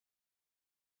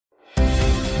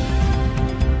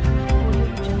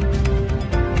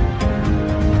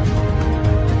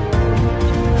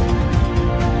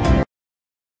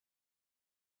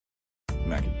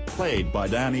played by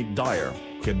Danny Dyer,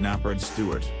 kidnappered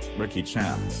Stuart, Ricky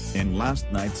Chan, in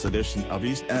last night's edition of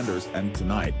EastEnders and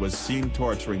tonight was seen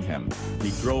torturing him. He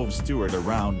drove Stuart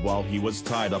around while he was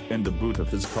tied up in the boot of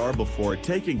his car before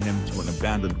taking him to an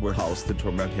abandoned warehouse to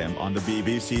torment him on the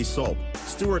BBC soap.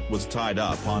 Stuart was tied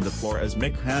up on the floor as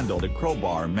Mick handled a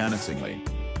crowbar menacingly.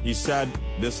 He said,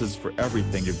 "This is for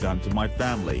everything you've done to my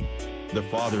family." The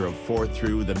father of four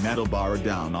threw the metal bar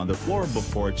down on the floor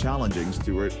before challenging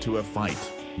Stuart to a fight.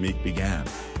 Mick began,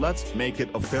 "Let's make it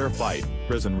a fair fight,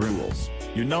 prison rules.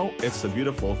 You know it's a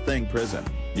beautiful thing, prison.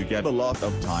 You get a lot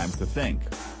of time to think.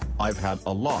 I've had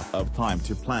a lot of time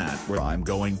to plan where I'm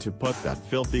going to put that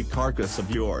filthy carcass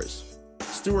of yours."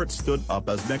 Stuart stood up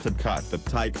as Mick had cut the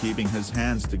tie, keeping his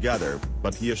hands together,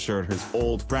 but he assured his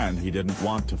old friend he didn't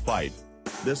want to fight.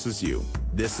 This is you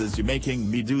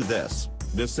making me do this.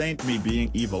 This ain't me being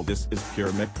evil, this is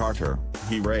pure Mick Carter,"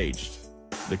 he raged.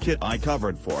 "The kid I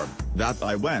covered for, that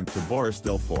I went to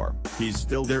Borstal for, he's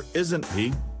still there, isn't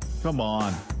he? Come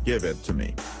on, give it to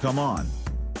me, come on."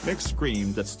 Mick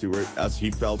screamed at Stuart as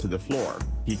he fell to the floor.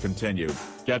 He continued,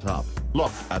 "Get up,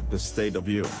 look at the state of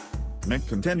you." Mick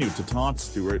continued to taunt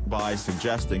Stuart by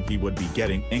suggesting he would be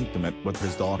getting intimate with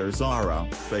his daughter Zara,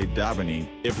 Faye Davany,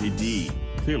 if he did.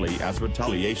 Clearly as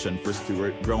retaliation for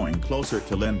Stuart growing closer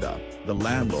to Linda, the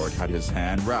landlord had his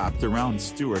hand wrapped around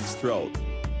Stuart's throat.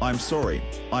 I'm sorry.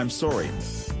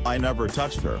 I never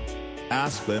touched her.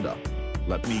 Ask Linda.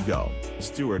 Let me go,"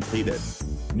 Stuart pleaded.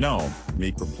 "No,"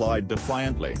 Mick replied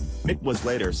defiantly. Mick was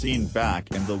later seen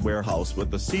back in the warehouse with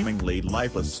the seemingly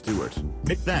lifeless Stuart.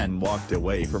 Mick then walked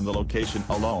away from the location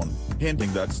alone,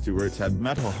 hinting that Stuart had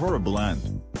met a horrible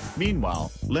end.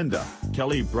 Meanwhile, Linda,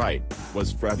 Kelly Bright,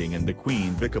 was fretting in the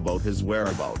Queen Vic about his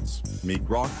whereabouts. Mick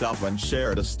rocked up and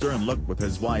shared a stern look with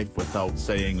his wife without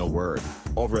saying a word.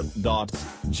 Over at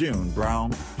June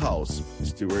Brown house,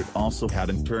 Stuart also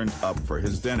hadn't turned up for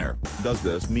his dinner. Does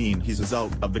this mean he's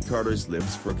out of the Carter's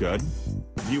lives for good?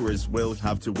 Viewers will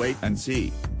have to wait and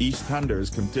see.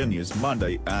 EastEnders continues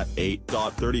Monday at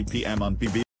 8:30 p.m. on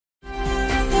BBC.